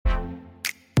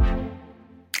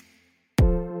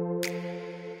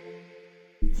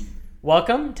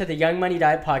Welcome to the Young Money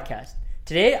Diet Podcast.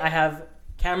 Today I have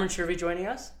Cameron Shervey joining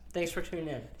us. Thanks for tuning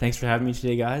in. Thanks for having me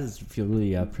today, guys. I feel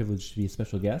really privileged to be a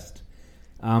special guest.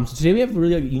 So today we have a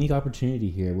really unique opportunity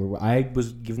here where I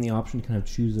was given the option to kind of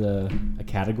choose a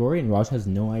category, and Raj has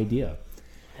no idea.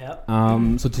 Yep.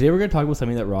 So today we're going to talk about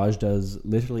something that Raj does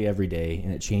literally every day,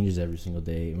 and it changes every single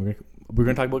day. And we're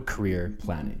going to talk about career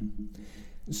planning.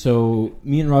 So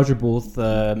me and Raj are both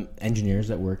engineers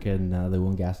that work in the oil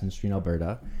and gas industry in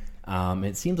Alberta.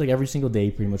 It seems like every single day,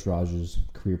 pretty much Raj's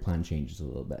career plan changes a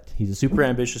little bit. He's a super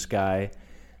ambitious guy.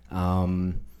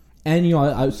 And, you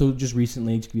know, so just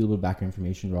recently, to give you a little bit of background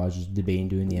information, Raj is debating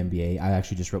doing the MBA. I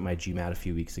actually just wrote my GMAT a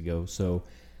few weeks ago. So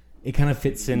it kind of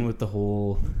fits in with the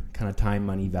whole kind of time,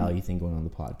 money, value thing going on in the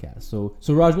podcast.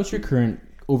 So Raj, what's your current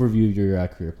overview of your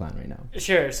career plan right now?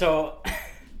 Sure. So,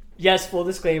 yes, full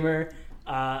disclaimer,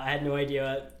 I had no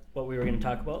idea what we were going to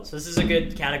talk about. So this is a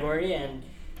good category, and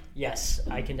yes,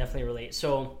 I can definitely relate.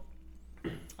 So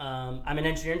I'm an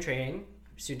engineer in training,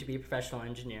 soon to be a professional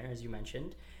engineer, as you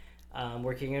mentioned,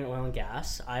 working in oil and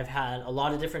gas. I've had a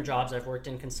lot of different jobs. I've worked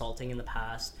in consulting in the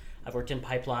past. I've worked in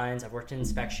pipelines. I've worked in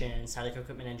inspection, static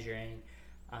equipment engineering.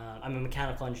 I'm a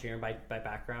mechanical engineer by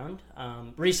background.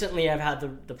 Recently, I've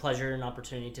had the pleasure and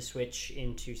opportunity to switch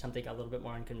into something a little bit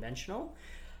more unconventional.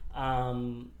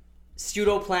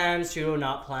 Pseudo planned, pseudo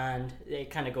not planned.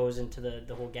 It kind of goes into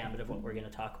the whole gambit of what we're going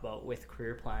to talk about with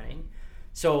career planning.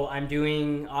 So I'm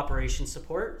doing operations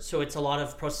support. So it's a lot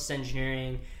of process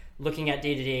engineering, looking at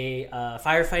day-to-day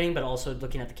firefighting, but also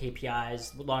looking at the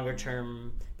KPIs,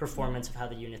 longer-term performance of how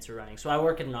the units are running. So I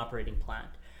work at an operating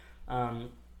plant.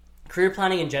 Career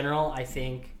planning in general,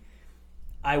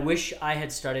 I wish I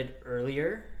had started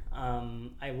earlier.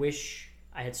 I wish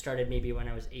I had started maybe when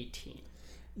I was 18.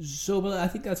 So, but I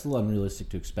think that's a lot unrealistic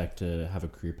to expect to have a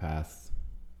career path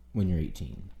when you're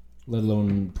 18, let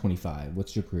alone 25.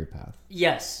 What's your career path?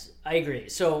 Yes, I agree.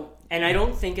 So, and I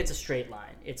don't think it's a straight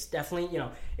line. It's definitely,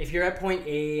 if you're at point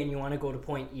A and you want to go to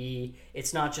point E,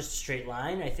 it's not just a straight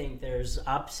line. I think there's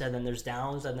ups and then there's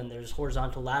downs and then there's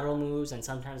horizontal lateral moves and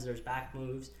sometimes there's back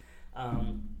moves.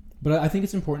 But I think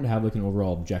it's important to have like an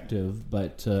overall objective.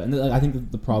 But and I think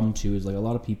the problem too is like a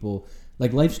lot of people,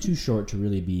 like life's too short to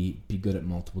really be good at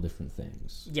multiple different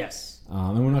things. Yes.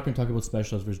 And we're not going to talk about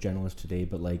specialists versus generalists today,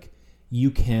 but like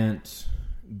you can't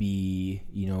be,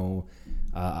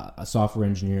 a software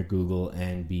engineer at Google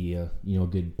and be a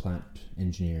good plant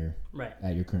engineer right.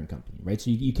 at your current company, right?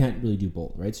 So you can't really do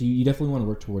both, right? So you definitely want to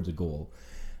work towards a goal.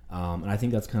 And I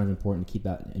think that's kind of important to keep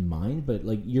that in mind. But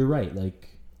like you're right,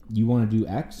 like you want to do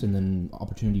X and then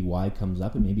opportunity Y comes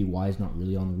up and maybe Y is not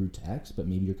really on the route to X, but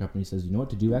maybe your company says, you know what,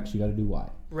 to do X, you got to do Y.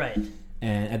 Right.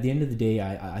 And at the end of the day,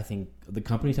 I think the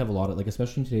companies have a lot of, like,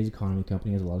 especially in today's economy,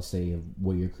 company has a lot of say of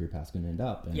where your career path is going to end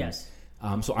up. And, yes.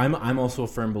 So I'm also a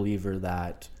firm believer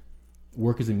that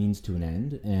work is a means to an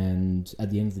end. And at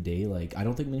the end of the day, like, I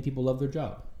don't think many people love their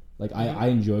job. Like, mm-hmm. I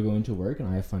enjoy going to work and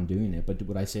I have fun doing it. But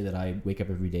would I say that I wake up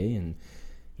every day and,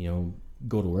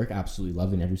 go to work absolutely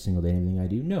loving every single day and everything I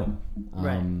do? No.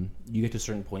 Right. You get to a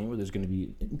certain point where there's going to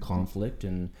be conflict,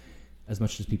 and as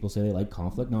much as people say they like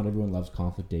conflict, not everyone loves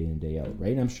conflict day in and day out,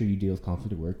 right? And I'm sure you deal with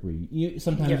conflict at work where you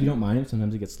sometimes you don't mind it,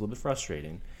 sometimes it gets a little bit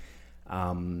frustrating.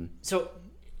 So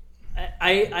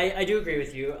I do agree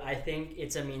with you. I think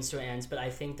it's a means to ends, but I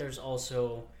think there's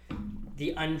also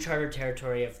the uncharted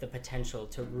territory of the potential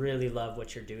to really love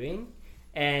what you're doing.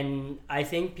 And I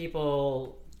think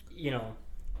people,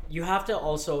 you have to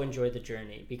also enjoy the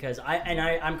journey, because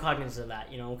I'm cognizant of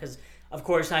that, because of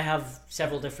course I have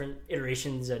several different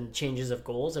iterations and changes of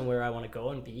goals and where I want to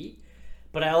go and be,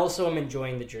 but I also am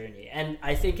enjoying the journey. And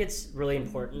I think it's really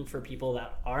important for people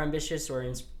that are ambitious or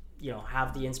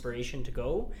have the inspiration to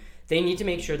go. They need to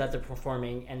make sure that they're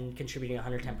performing and contributing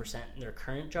 110% in their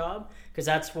current job, because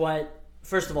that's what,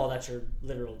 first of all, that's your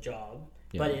literal job,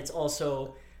 but it's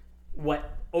also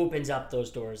what opens up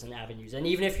those doors and avenues. And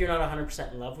even if you're not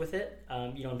 100% in love with it,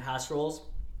 in past roles,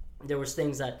 there was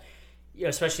things that,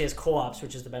 especially as co-ops,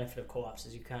 which is the benefit of co-ops,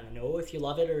 is you kind of know if you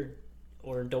love it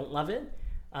or don't love it.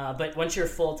 But once you're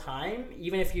full-time,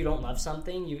 even if you don't love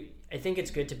something, I think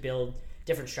it's good to build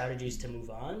different strategies to move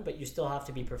on, but you still have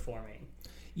to be performing.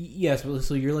 Yes, well,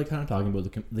 so you're like kind of talking about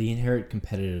the inherent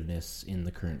competitiveness in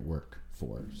the current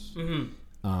workforce,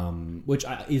 mm-hmm. Which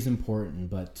is important,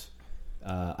 but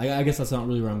I guess that's not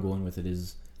really where I'm going with it.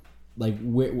 Is like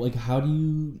how do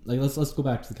you let's go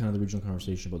back to the kind of the original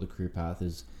conversation about the career path.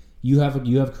 Is you have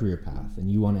a career path and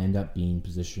you want to end up being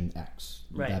position X,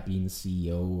 right. that being the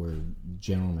CEO or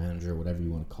general manager or whatever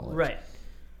you want to call it. Right.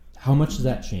 How much does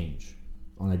that change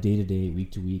on a day-to-day,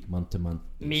 week-to-week, month-to-month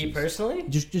basis? Me personally?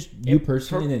 Just you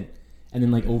personally, And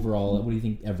then like overall, what do you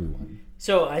think everyone?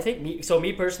 So I think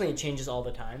me personally, it changes all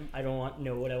the time. I don't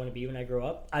know what I want to be when I grow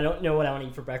up. I don't know what I want to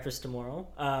eat for breakfast tomorrow.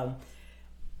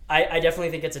 I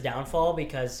definitely think it's a downfall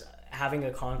because having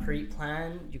a concrete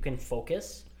plan, you can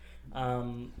focus.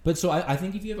 But so I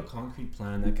think if you have a concrete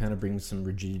plan, that kind of brings some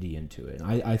rigidity into it.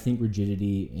 I think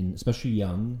rigidity, especially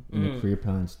young, in a career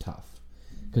plan is tough.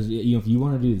 Because if you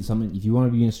want to do something, if you want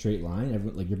to be in a straight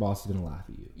line, like your boss is going to laugh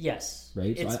at you. Yes,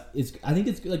 right. So I think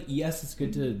it's like yes, it's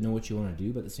good to know what you want to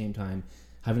do, but at the same time,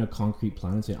 having a concrete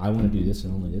plan and saying I want to do this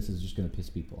and only this is just going to piss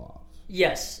people off.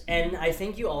 Yes, and I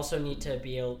think you also need to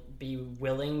be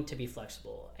willing to be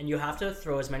flexible, and you have to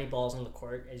throw as many balls on the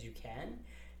court as you can,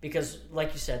 because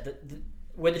like you said,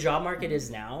 where the job market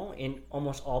is now in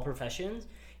almost all professions,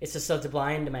 it's a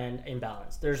supply and demand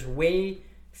imbalance. There's way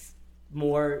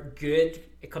more good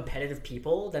competitive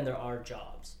people than there are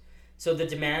jobs, so the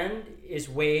demand is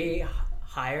way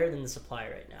higher than the supply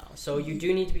right now, so you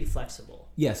do need to be flexible.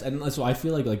 Yes, and so I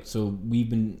feel like so we've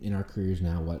been in our careers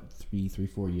now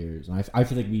 4 years, and I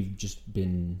feel like we've just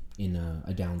been in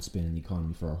a downspin in the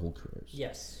economy for our whole careers.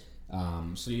 Yes.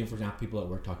 So for example, people at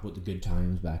work talk about the good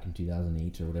times back in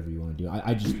 2008 or whatever you want to do.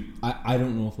 I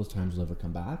don't know if those times will ever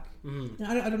come back. Mm-hmm.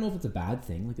 I don't know if it's a bad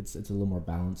thing. Like it's a little more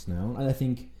balanced now. I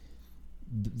think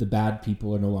the bad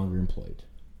people are no longer employed,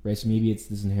 right? So maybe it's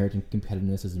this inherent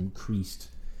competitiveness has increased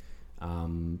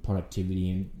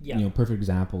productivity, and perfect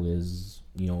example is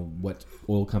what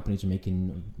oil companies are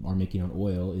making on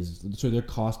oil is, so their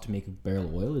cost to make a barrel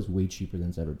of oil is way cheaper than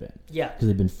it's ever been. Yeah, because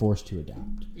they've been forced to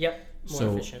adapt. Yep,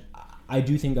 more efficient. I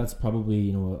do think that's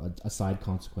probably a side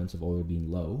consequence of oil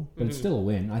being low, but it's still a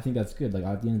win. I think that's good. Like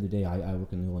at the end of the day, I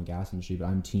work in the oil and gas industry, but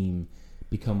I'm team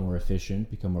become more efficient,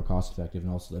 become more cost effective,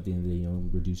 and also at the end of the day,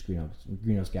 reduce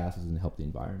greenhouse gases and help the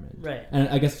environment. Right. And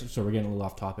I guess so. We're getting a little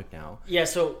off topic now. Yeah.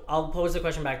 So I'll pose the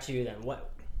question back to you then.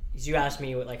 You asked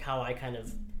me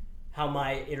how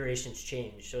my iterations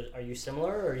change. So are you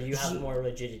similar, or do you have more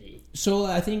rigidity? So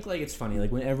I think it's funny.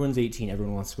 Like when everyone's 18,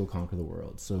 everyone wants to go conquer the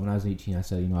world. So when I was 18, I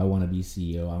said, I want to be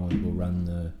CEO. I want to go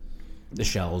run the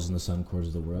Shells and the Suncors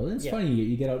of the world. And it's funny.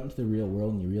 You get out into the real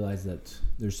world and you realize that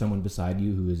there's someone beside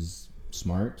you who is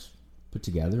smart, put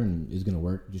together, and is going to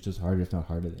work just as hard, if not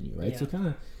harder than you, right? So kind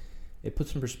of it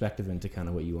puts some perspective into kind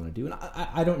of what you want to do. And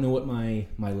I don't know what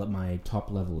my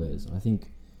top level is. I think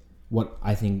at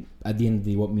the end of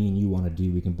the day, what me and you want to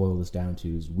do, we can boil this down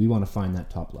to is we want to find that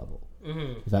top level.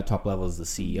 Mm-hmm. If that top level is the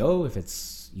CEO, if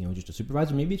it's just a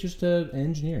supervisor, maybe it's just an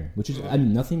engineer, which is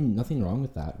nothing wrong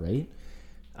with that, right?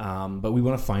 But we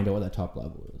want to find out what that top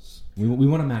level is. We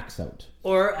want to max out,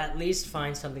 or at least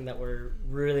find something that we're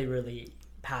really, really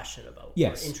passionate about,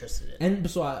 or interested in. And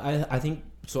so I think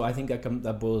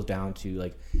that boils down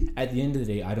to at the end of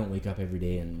the day, I don't wake up every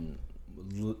day and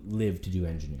live to do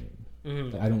engineering.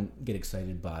 Mm-hmm. I don't get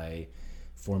excited by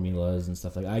formulas and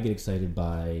stuff like that. I get excited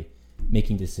by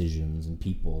making decisions and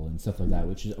people and stuff like that,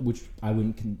 which I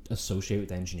wouldn't associate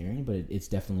with engineering, but it's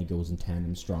definitely goes in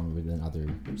tandem stronger than other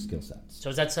skill sets. So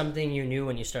is that something you knew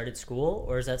when you started school,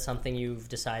 or is that something you've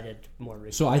decided more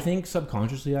recently? So I think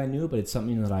subconsciously I knew, but it's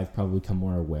something that I've probably become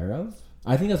more aware of.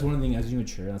 I think that's one of the things, as you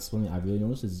mature, that's one thing I've really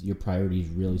noticed, is your priorities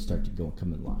really start to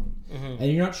come in line. Mm-hmm.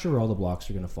 And you're not sure where all the blocks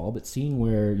are going to fall, but seeing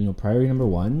where, priority number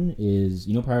one is,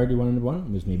 priority number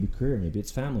one was maybe career, maybe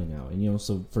it's family now. And,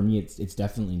 so for me, it's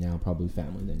definitely now probably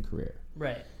family than career.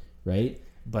 Right. Right?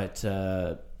 But,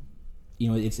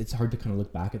 it's hard to kind of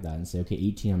look back at that and say, okay,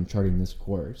 18, I'm charting this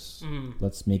course. Mm-hmm.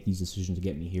 Let's make these decisions to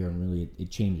get me here. And really, it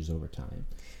changes over time.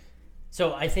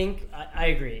 So I think I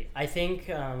agree. I think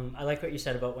I like what you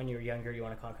said about when you're younger, you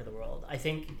want to conquer the world. I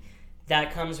think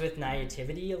that comes with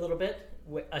naivety a little bit,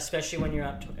 especially when you're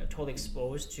not totally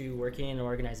exposed to working in an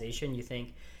organization.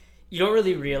 You don't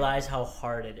really realize how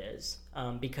hard it is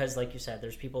because, like you said,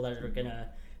 there's people that are going to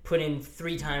put in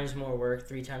 3 times more work,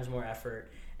 3 times more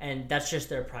effort, and that's just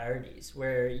their priorities.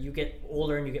 Where you get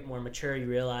older and you get more mature, you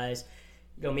realize,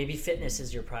 maybe fitness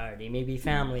is your priority, maybe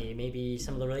family, maybe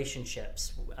some of the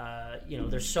relationships.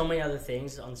 There's so many other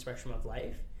things on the spectrum of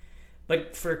life.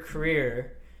 But for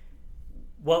career,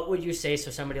 what would you say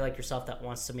to somebody like yourself that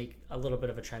wants to make a little bit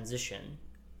of a transition?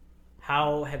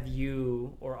 How have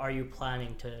you, or are you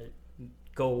planning to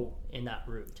go in that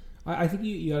route? I think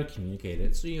you got to communicate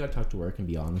it. So you got to talk to work and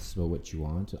be honest about what you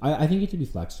want. I think you have to be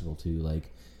flexible too.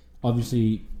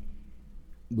 Obviously,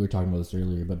 we were talking about this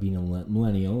earlier, but being a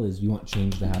millennial is you want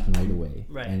change to happen right away.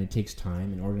 Right. And it takes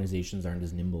time, and organizations aren't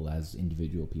as nimble as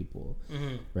individual people.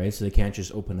 Mm-hmm. Right? So they can't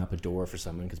just open up a door for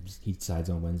someone because he decides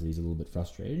on Wednesday he's a little bit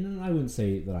frustrated. And I wouldn't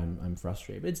say that I'm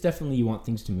frustrated, but it's definitely you want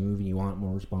things to move and you want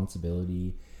more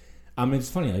responsibility. It's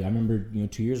funny. Like I remember,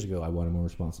 2 years ago, I wanted more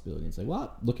responsibility. It's like,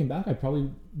 well, looking back, I probably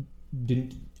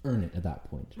didn't earn it at that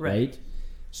point, right?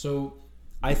 So,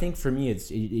 I think for me,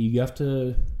 you have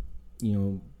to,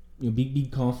 be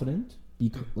confident, be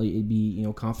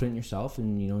confident in yourself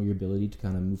and your ability to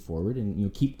kind of move forward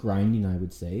and keep grinding. I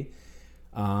would say,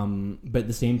 but at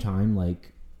the same time,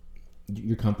 like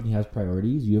your company has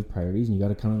priorities, you have priorities, and you got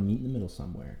to kind of meet in the middle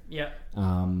somewhere. Yeah.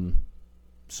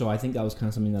 So I think that was kind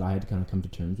of something that I had to kind of come to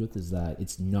terms with, is that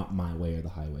it's not my way or the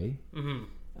highway.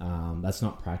 Mm-hmm. That's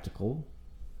not practical.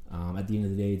 At the end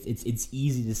of the day, it's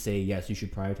easy to say, yes, you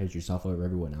should prioritize yourself over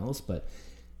everyone else, but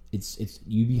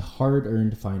you'd be hard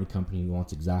earned to find a company who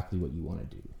wants exactly what you want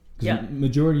to do. Because the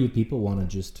majority of people want to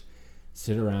just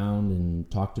sit around and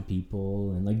talk to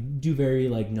people and like do very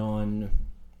like non,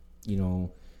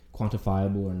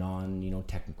 quantifiable or non,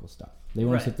 technical stuff. They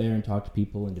want to sit there and talk to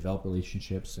people and develop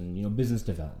relationships and business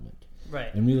development.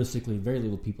 Right. And realistically, very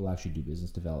little people actually do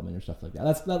business development or stuff like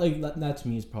that. That to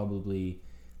me is probably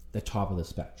the top of the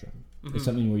spectrum. Mm-hmm. It's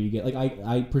something where you get like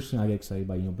I personally get excited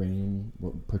by bringing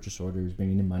in purchase orders,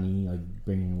 bringing in money, like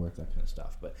bringing in work, that kind of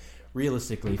stuff. But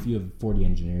realistically, if you have 40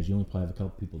 engineers, you only probably have a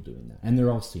couple people doing that, and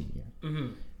they're all senior.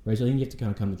 Mm-hmm. Right. So I think you have to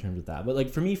kind of come to terms with that. But like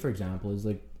for me, for example, is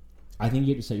like I think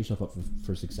you have to set yourself up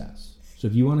for success. So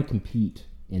if you want to compete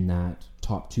in that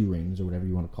top 2 rings or whatever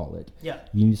you want to call it, you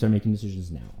need to start making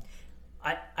decisions now.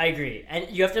 I agree. And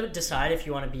you have to decide if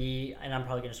you want to be, and I'm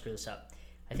probably going to screw this up,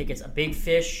 I think it's a big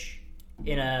fish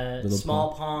in a little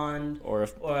small pond or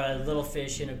a little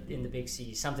fish in the big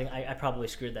sea. Something, I probably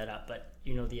screwed that up, but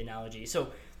you know the analogy.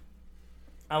 So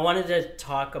I wanted to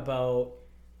talk about,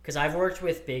 because I've worked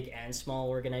with big and small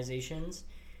organizations,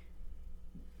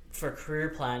 for career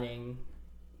planning,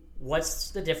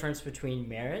 what's the difference between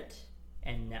merit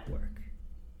and network?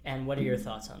 And what are your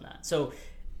thoughts on that? So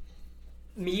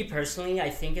me personally, I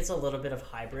think it's a little bit of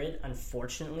hybrid.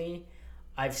 Unfortunately,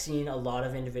 I've seen a lot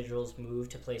of individuals move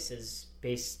to places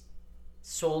based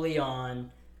solely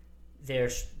on their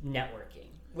networking,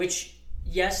 which,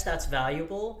 yes, that's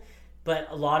valuable, but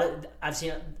I've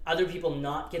seen other people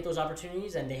not get those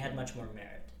opportunities and they had much more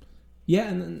merit. Yeah,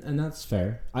 and that's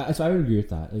fair. So I would agree with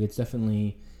that. Like, it's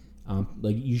definitely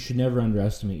like you should never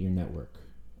underestimate your network.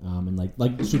 And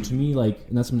like so to me, like,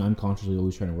 and that's something I'm consciously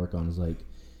always trying to work on, is like,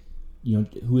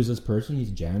 who is this person? He's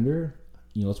a janitor.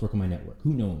 Let's work on my network.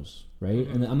 Who knows, right?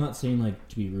 Mm-hmm. And I'm not saying like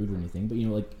to be rude or anything, but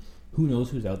like, who knows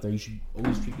who's out there? You should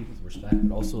always treat people with respect,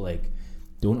 but also like,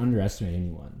 don't underestimate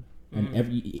anyone. Mm-hmm.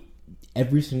 And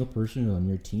every single person on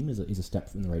your team is a step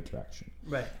in the right direction.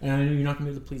 Right. And I know you're not going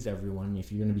to be able to please everyone.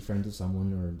 If you're going to be friends with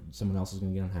someone, or someone else is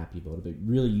going to get unhappy about it, but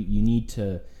really, you need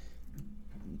to.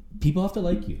 People have to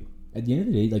like you. At the end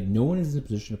of the day, like, no one is in a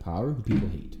position of power who people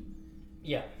hate.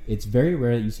 Yeah. It's very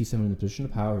rare that you see someone in a position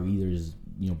of power who either is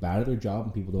bad at their job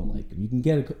and people don't like them. You can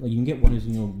get one who's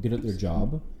good at their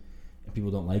job and people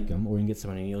don't like them, or you can get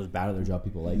someone who's bad at their job,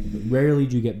 people like them. But rarely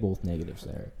do you get both negatives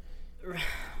there.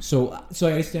 So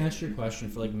I guess to answer your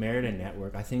question, for like merit and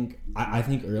network, I think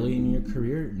early in your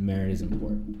career, merit is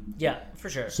important. Yeah, for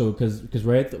sure. So because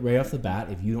right off the bat,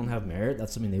 if you don't have merit,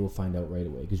 that's something they will find out right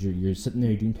away. Because you're sitting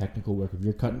there, you're doing technical work. If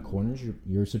you're cutting corners,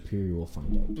 your superior will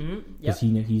find out, because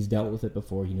he's dealt with it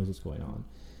before. He knows what's going on.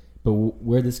 But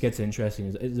where this gets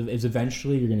interesting is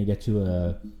eventually you're going to get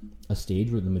to a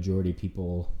stage where the majority of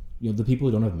people, the people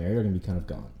who don't have merit are going to be kind of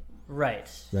gone. Right.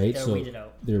 They're weeded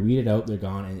out. They're weeded out. They're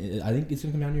gone. And I think it's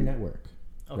going to come down to your network.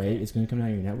 Okay. Right? It's going to come down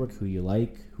to your network, who you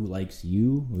like, who likes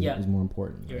you, is more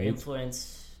important. Your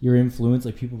influence. Your influence,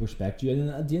 like, people respect you. And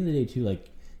then at the end of the day, too, like,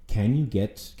 can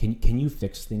you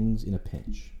fix things in a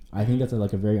pinch? I think that's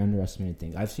a very underestimated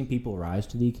thing. I've seen people rise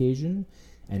to the occasion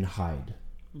and hide.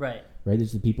 Right.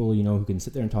 There's the people, who can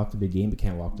sit there and talk the big game but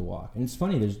can't walk the walk. And it's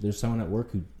funny, there's someone at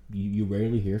work who you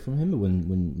rarely hear from him, but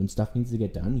when stuff needs to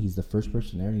get done, he's the first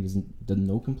person there, and he does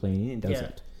no complaining and does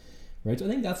it. Right? So I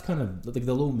think that's kind of like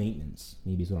the low maintenance,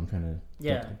 maybe, is what I'm trying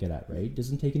to get at, right?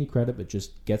 Doesn't take any credit, but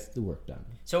just gets the work done.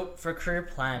 So for career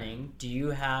planning, do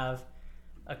you have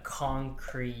a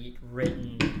concrete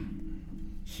written,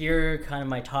 here are kind of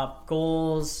my top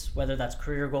goals, whether that's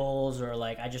career goals or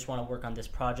like I just want to work on this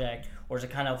project, or is it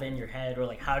kind of in your head, or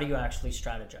like how do you actually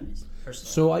strategize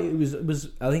personally? So it was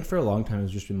I think for a long time it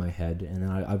was just in my head, and then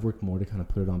I've worked more to kind of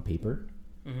put it on paper,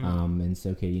 and say,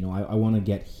 okay, I want to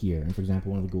get here, and for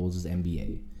example, one of the goals is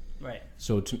MBA. Right.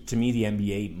 So to me, the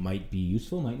MBA might be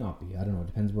useful, might not be. I don't know. It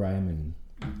depends where I am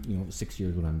in 6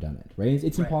 years when I'm done it. Right.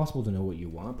 It's impossible to know what you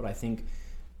want, but I think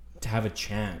to have a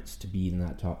chance to be in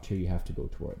that top tier, you have to go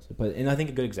towards it. And I think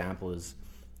a good example is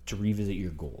to revisit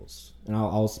your goals. And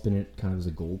I'll spin it kind of as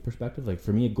a goal perspective. Like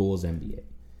for me, a goal is MBA.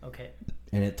 Okay.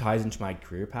 And it ties into my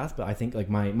career path, but I think like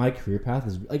my career path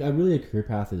is like a career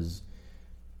path is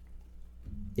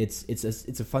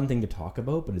it's a fun thing to talk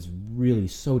about, but it's really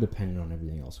so dependent on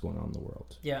everything else going on in the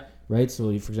world. Yeah. Right. So,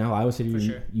 for example, I would say to you,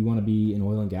 sure. you want to be in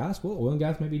oil and gas. Well, oil and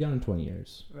gas might be done in 20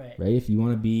 years. Right. Right. If you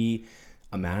want to be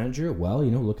a manager, well,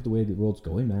 look at the way the world's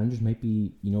going. Managers might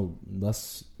be,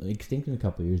 less extinct in a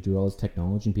couple of years due to all this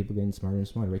technology and people getting smarter and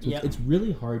smarter. Right. So it's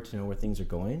really hard to know where things are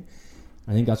going.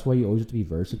 I think that's why you always have to be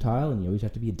versatile and you always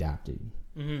have to be adapting.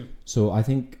 Mm-hmm. So I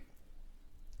think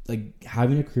like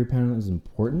having a career plan is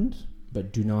important,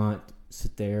 but do not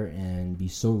sit there and be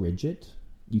so rigid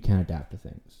you can't adapt to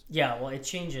things. Yeah, well, it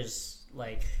changes.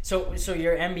 Like so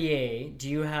your MBA, do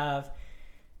you have?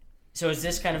 So is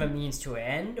this kind of a means to an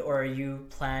end, or are you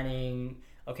planning?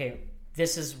 Okay,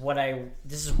 this is why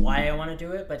I want to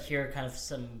do it, but here are kind of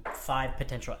some 5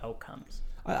 potential outcomes.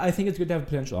 I think it's good to have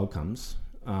potential outcomes.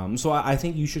 So I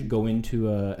think you should go into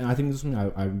and I think this is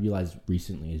something I realized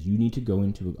recently is you need to go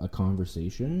into a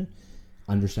conversation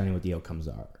understanding what the outcomes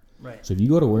are. Right. So if you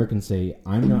go to work and say,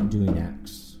 I'm not doing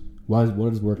X, what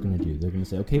is work going to do? They're going to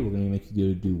say, okay, we're going to make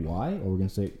you do Y, or we're going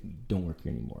to say, don't work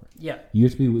here anymore. Yeah. You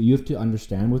have to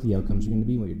understand what the outcomes are going to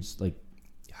be, what you're just like,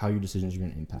 how your decisions are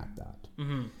going to impact that.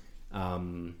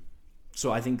 Mm-hmm.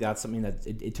 So I think that's something that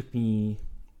it took me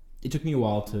a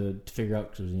while to figure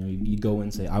out, because you go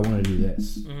and say, I want to do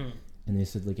this, mm-hmm. and they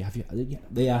said like,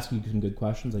 they ask you some good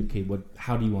questions like, okay,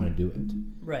 how do you want to do it?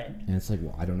 Right. And it's like,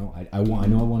 well, I don't know. I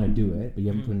know I want to do it, but you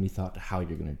haven't put any thought to how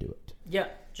you're going to do it. Yeah,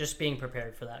 just being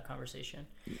prepared for that conversation.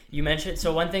 You mentioned,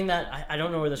 so one thing that I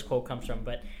don't know where this quote comes from,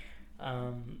 but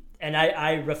and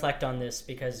I reflect on this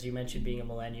because you mentioned being a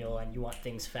millennial and you want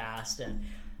things fast, and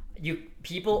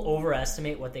people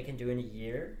overestimate what they can do in a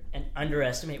year and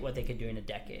underestimate what they can do in a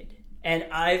decade. And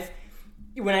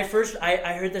when I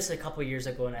heard this a couple of years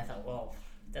ago, and I thought, well,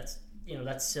 that's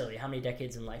silly. How many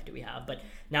decades in life do we have? But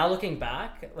now looking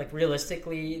back, like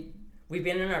realistically, we've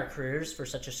been in our careers for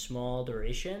such a small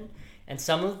duration, and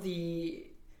some of the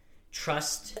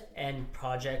trust and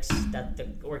projects that the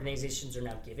organizations are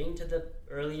now giving to the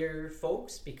earlier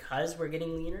folks, because we're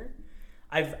getting leaner,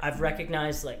 I've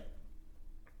recognized like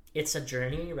it's a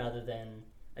journey rather than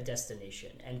a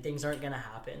destination, and things aren't going to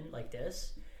happen like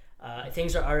this.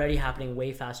 Things are already happening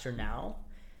way faster now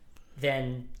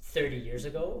than 30 years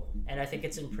ago, and I think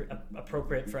it's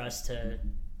appropriate for us to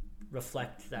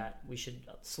reflect that we should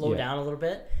slow down a little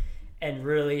bit and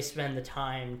really spend the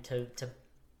time to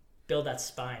build that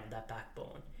spine, that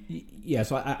backbone. Yeah,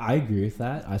 so I agree with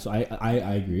that.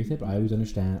 I agree with it, but I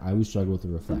always struggle with the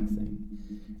reflect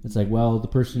thing. It's like, well, the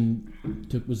person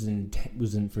was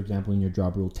in, for example, in your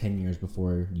job role 10 years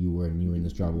before you were, and you were in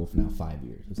this job role for now 5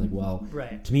 years. It's like, well,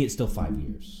 right. To me, it's still 5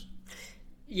 years.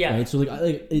 Yeah. Right? So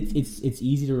it's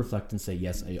easy to reflect and say,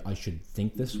 yes, I should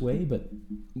think this way, but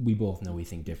we both know we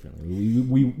think differently.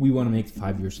 We want to make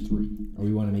 5 years 3, or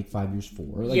we want to make 5 years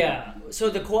 4. Yeah. So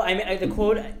the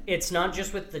quote, it's not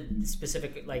just with the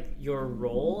specific like your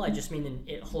role. I just mean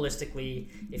holistically.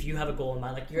 If you have a goal in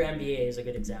mind, like your MBA is a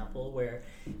good example where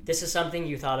this is something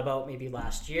you thought about maybe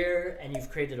last year, and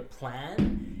you've created a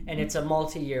plan, and it's a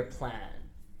multi-year plan.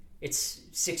 It's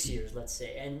 6 years, let's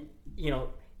say, and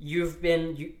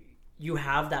you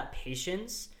have that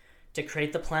patience to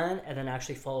create the plan and then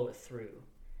actually follow it through.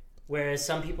 Whereas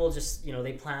some people just,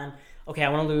 they plan, okay, I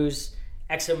want to lose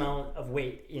X amount of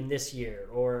weight in this year,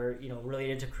 or,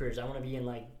 related to careers, I want to be in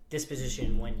like this position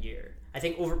in 1 year. I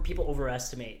think people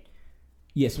overestimate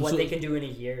what they can do in a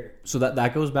year. So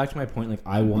that goes back to my point, like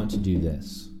I want to do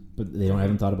this, but they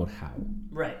haven't thought about how.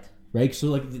 Right. Right. So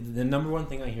like the number one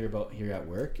thing I hear about here at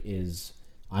work is,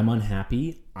 I'm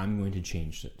unhappy, I'm going to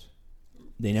change it.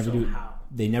 They never do it. How?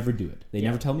 They never do it. They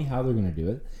never tell me how they're going to do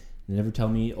it. They never tell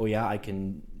me, oh yeah, I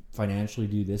can financially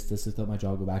do this without my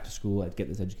job, go back to school, I'd get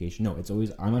this education. No, it's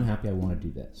always, I'm unhappy, I want to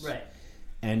do this. Right.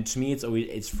 And to me,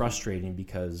 it's frustrating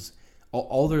because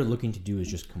all they're looking to do is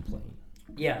just complain.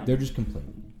 Yeah. They're just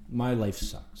complaining. My life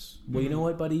sucks. Well, you know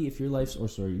what, buddy? If your life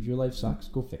sucks,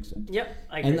 go fix it. Yep,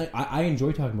 I agree. And like, I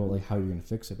enjoy talking about like how you're going to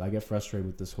fix it, but I get frustrated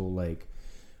with this whole like,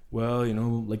 well,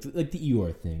 like the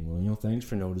Eeyore thing. Well, thanks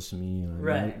for noticing me.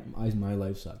 Right. My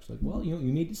life sucks. Like, well, you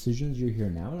made decisions. You're here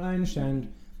now, and I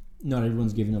understand not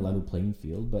everyone's given a level playing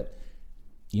field, but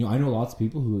I know lots of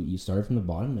people who you started from the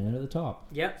bottom and ended at the top.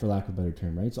 Yeah. For lack of a better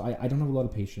term, right? So I don't have a lot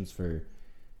of patience for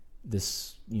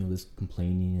this, this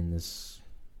complaining and this.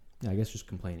 Yeah, I guess just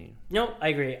complaining. No, I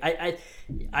agree.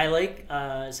 I like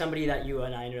somebody that you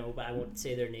and I know, but I won't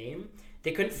say their name.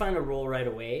 They couldn't find a role right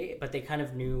away, but they kind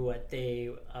of knew what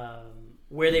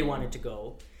where they wanted to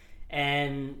go.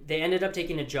 And they ended up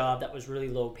taking a job that was really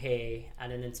low pay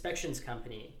at an inspections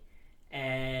company.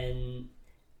 And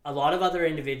a lot of other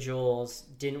individuals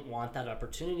didn't want that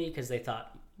opportunity because they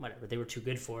thought, whatever, they were too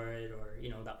good for it, or, you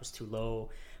know, that was too low.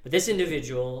 But this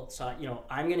individual thought, you know,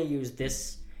 I'm going to use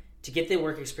this to get the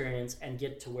work experience and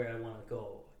get to where I want to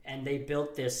go. And they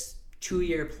built this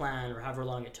 2-year plan, or however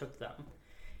long it took them,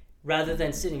 rather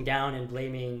than sitting down and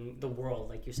blaming the world,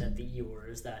 like you said, the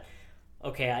Eeyores, that,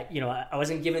 okay, I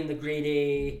wasn't given the grade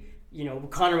A, you know,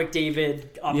 Connor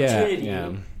McDavid opportunity.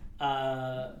 Yeah.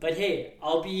 But hey,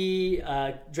 I'll be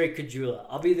Drake Caggiula.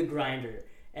 I'll be the grinder,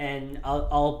 and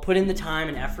I'll put in the time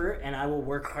and effort, and I will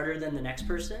work harder than the next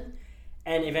person.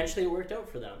 And eventually, it worked out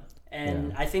for them.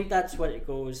 And I think that's what it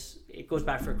goes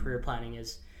back for career planning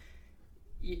is.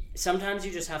 Sometimes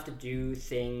you just have to do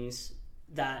things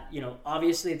that, you know,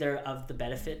 obviously they're of the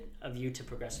benefit of you to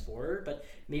progress forward, but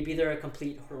maybe they're a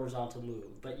complete horizontal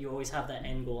move. But you always have that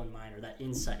end goal in mind, or that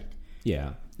insight.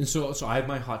 Yeah. And so I have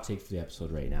my hot take for the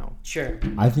episode right now. Sure.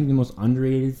 I think the most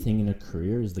underrated thing in a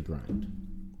career is the grind.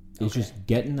 It's just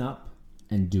getting up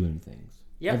and doing things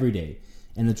every day.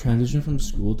 And the transition from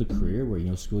school to career, where, you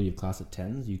know, school, you have class at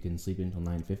 10s, you can sleep until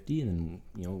 9:50, and then,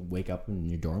 you know, wake up in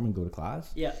your dorm and go to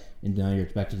class. Yeah. And now you're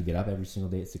expected to get up every single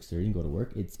day at 6:30 and go to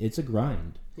work. It's a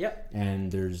grind. Yeah.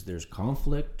 And there's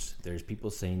conflict. There's people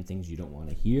saying things you don't want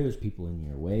to hear. There's people in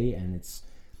your way, and it's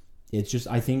just,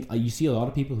 I think you see a lot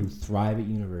of people who thrive at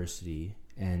university,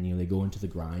 and, you know, they go into the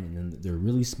grind, and then they're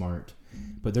really smart,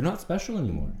 but they're not special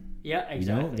anymore. Yeah,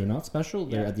 exactly. You know, they're not special.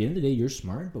 They're, at the end of the day, you're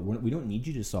smart, but we don't need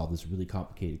you to solve this really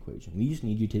complicated equation. We just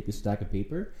need you to take a stack of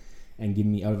paper and give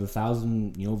me, out of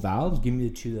 1,000, you know, valves, give me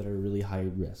the 2 that are really high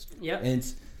risk. Yeah. And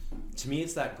to me,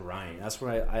 it's that grind. That's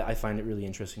where I find it really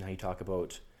interesting how you talk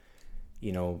about,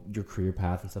 you know, your career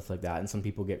path and stuff like that. And some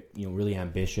people get, you know, really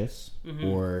ambitious,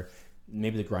 or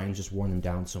maybe the grind just worn them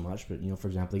down so much. But, you know, for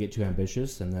example, they get too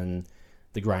ambitious, and then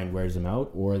the grind wears them out,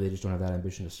 or they just don't have that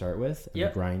ambition to start with, and the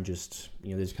grind just,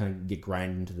 you know, they just kind of get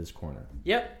grinded into this corner.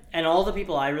 Yep. And all the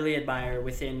people I really admire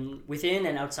within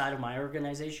and outside of my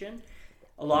organization,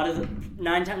 a lot of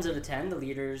 9 times out of 10, the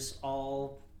leaders,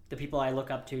 all the people I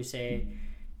look up to say,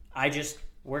 I just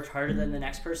worked harder than the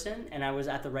next person, and I was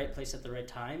at the right place at the right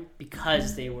time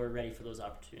because they were ready for those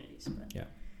opportunities.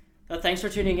 But, thanks for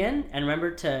tuning in, and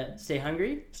remember to stay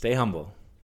hungry, stay humble.